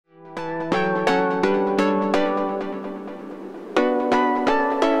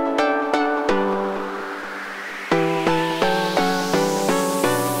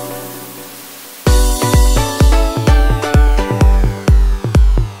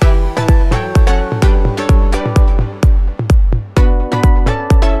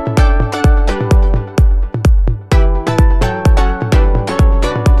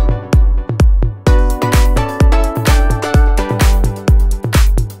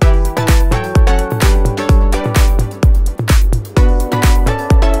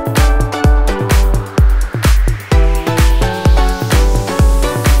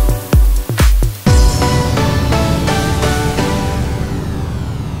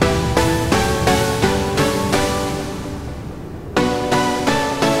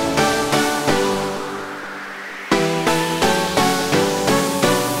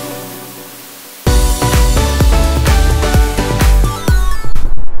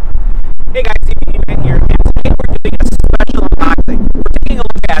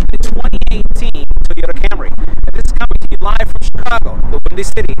the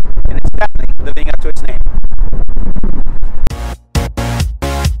city, and it's definitely living up to its name.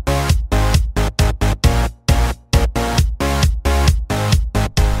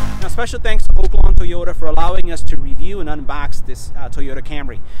 Now, special thanks to Oaklawn Toyota for allowing us to review and unbox this Toyota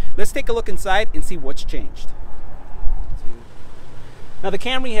Camry. Let's take a look inside and see what's changed. Now, the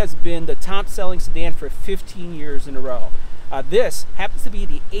Camry has been the top selling sedan for 15 years in a row. This happens to be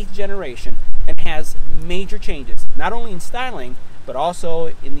the 8th generation and has major changes, not only in styling, but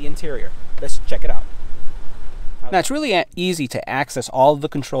also in the interior. Let's check it out. Now, it's really easy to access all of the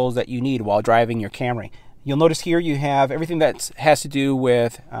controls that you need while driving your Camry. You'll notice here you have everything that has to do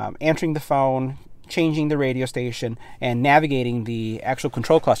with answering the phone, changing the radio station, and navigating the actual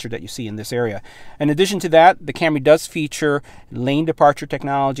control cluster that you see in this area. In addition to that, the Camry does feature lane departure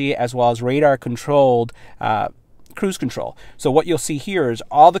technology as well as radar controlled cruise control. So what you'll see here is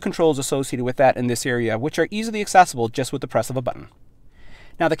all the controls associated with that in this area, which are easily accessible just with the press of a button.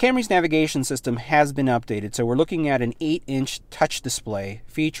 Now, the Camry's navigation system has been updated, so we're looking at an 8-inch touch display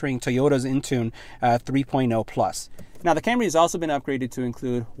featuring Toyota's Intune 3.0 Plus. Now, the Camry has also been upgraded to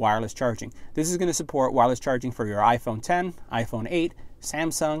include wireless charging. This is going to support wireless charging for your iPhone 10, iPhone 8,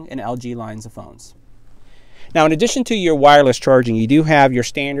 Samsung, and LG lines of phones. Now, in addition to your wireless charging, you do have your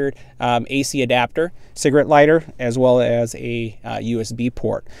standard AC adapter, cigarette lighter, as well as a USB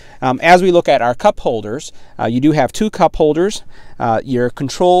port. As we look at our cup holders, you do have 2 cup holders. Your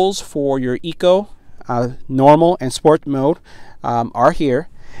controls for your Eco, Normal, and Sport mode are here,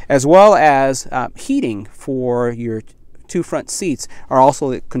 as well as heating for your 2 front seats are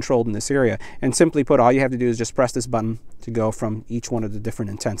also controlled in this area. And simply put, all you have to do is just press this button to go from each one of the different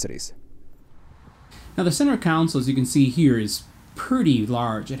intensities. Now, the center console, as you can see here, is pretty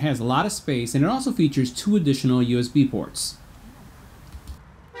large. It has a lot of space, and it also features 2 additional USB ports.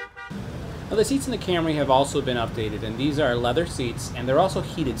 Now, the seats in the Camry have also been updated, and these are leather seats, and they're also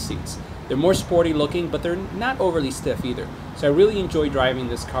heated seats. They're more sporty looking, but they're not overly stiff either. So I really enjoyed driving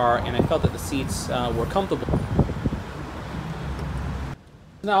this car, and I felt that the seats were comfortable.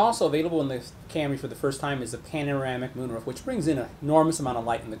 Now, also available in the Camry for the first time is a panoramic moonroof, which brings in an enormous amount of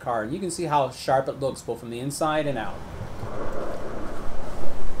light in the car. And you can see how sharp it looks both from the inside and out.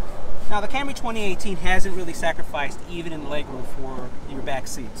 Now, the Camry 2018 hasn't really sacrificed even in legroom for your back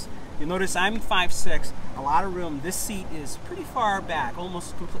seats. You'll notice I'm 5'6", a lot of room. This seat is pretty far back,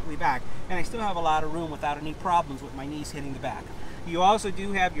 almost completely back, and I still have a lot of room without any problems with my knees hitting the back. You also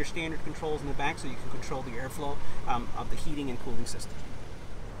do have your standard controls in the back, so you can control the airflow of the heating and cooling system.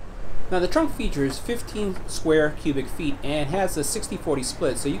 Now, the trunk features 15 square cubic feet and has a 60-40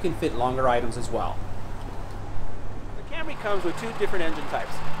 split, so you can fit longer items as well. The Camry comes with 2 different engine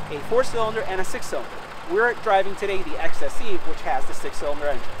types, a 4-cylinder and a 6-cylinder. We're driving today the XSE, which has the 6-cylinder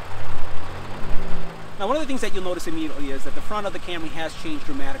engine. Now, one of the things that you'll notice immediately is that the front of the Camry has changed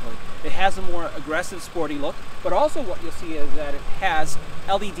dramatically. It has a more aggressive, sporty look, but also what you'll see is that it has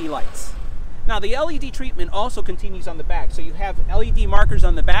LED lights. Now, the LED treatment also continues on the back, so you have LED markers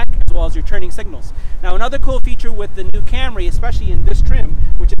on the back as well as your turning signals. Now, another cool feature with the new Camry, especially in this trim,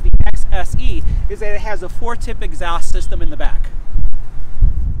 which is the XSE, is that it has a 4-tip exhaust system in the back.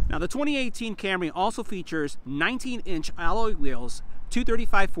 Now, the 2018 Camry also features 19-inch alloy wheels,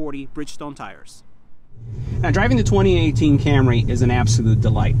 235/40 Bridgestone tires. Now, driving the 2018 Camry is an absolute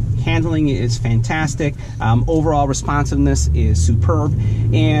delight. Handling is fantastic. Overall responsiveness is superb.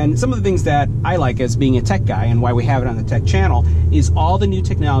 And some of the things that I like as being a tech guy and why we have it on the tech channel is all the new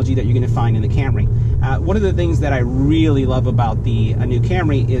technology that you're going to find in the Camry. One of the things that I really love about the new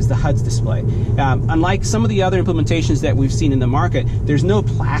Camry is the HUD's display. Unlike some of the other implementations that we've seen in the market, there's no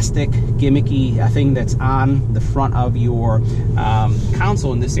plastic gimmicky thing that's on the front of your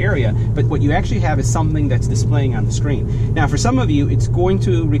console in this area, but what you actually have is something that's displaying on the screen. Now, for some of you, it's going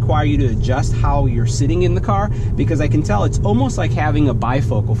to require you to adjust how you're sitting in the car, because I can tell it's almost like having a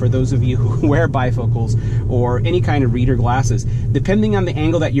bifocal for those of you who wear bifocals or any kind of reader glasses. Depending on the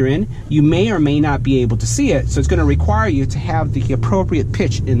angle that you're in, you may or may not be able to see it, so it's going to require you to have the appropriate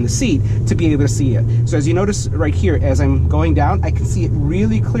pitch in the seat to be able to see it. So as you notice right here, as I'm going down, I can see it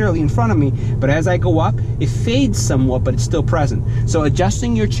really clearly in front of me, but as I go up, it fades somewhat, but it's still present. So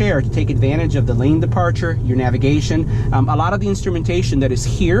adjusting your chair to take advantage of the lane departure, your navigation, a lot of the instrumentation that is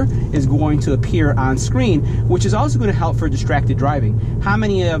here is going to appear on screen, which is also going to help for distracted driving. How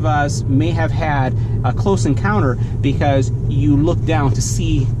many of us may have had a close encounter because you look down to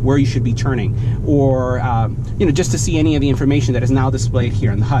see where you should be turning, or just to see any of the information that is now displayed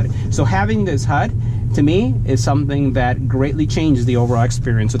here on the HUD. So having this HUD, to me, is something that greatly changes the overall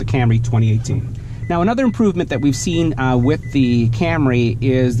experience of the Camry 2018. Now, another improvement that we've seen with the Camry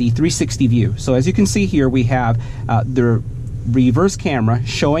is the 360 view. So as you can see here, we have the reverse camera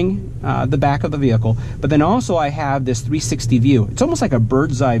showing the back of the vehicle, but then also I have this 360 view. It's almost like a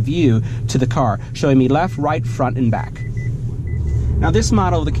bird's eye view to the car, showing me left, right, front, and back. Now this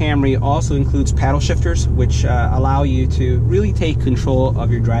model of the Camry also includes paddle shifters, which allow you to really take control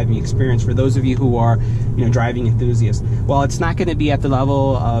of your driving experience for those of you who are driving enthusiasts. While it's not going to be at the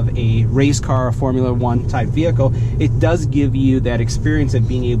level of a race car or Formula One type vehicle, it does give you that experience of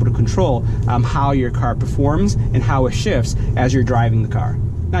being able to control how your car performs and how it shifts as you're driving the car.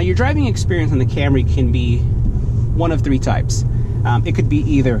 Now your driving experience on the Camry can be one of three types. It could be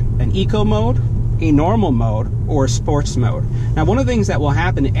either an eco mode, a normal mode, or a sports mode. Now one of the things that will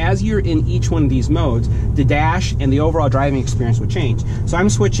happen as you're in each one of these modes, the dash and the overall driving experience will change. So I'm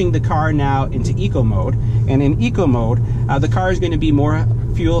switching the car now into eco mode, and in eco mode the car is going to be more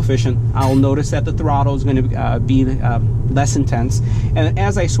fuel efficient. I'll notice that the throttle is going to be less intense, and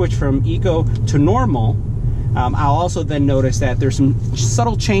as I switch from eco to normal, I'll also then notice that there's some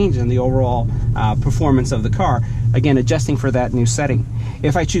subtle change in the overall performance of the car, again adjusting for that new setting.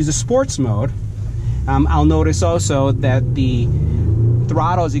 If I choose a sports mode, I'll notice also that the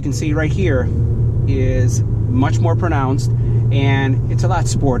throttle, as you can see right here, is much more pronounced, and it's a lot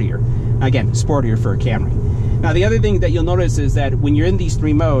sportier. Again, sportier for a Camry. Now the other thing that you'll notice is that when you're in these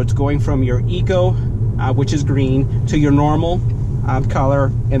three modes, going from your eco, which is green, to your normal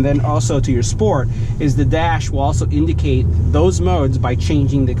color, and then also to your sport, is the dash will also indicate those modes by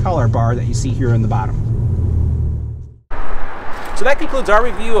changing the color bar that you see here on the bottom. So that concludes our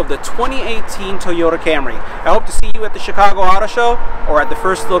review of the 2018 Toyota Camry. I hope to see you at the Chicago Auto Show or at the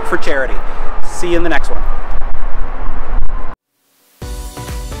First Look for Charity. See you in the next one.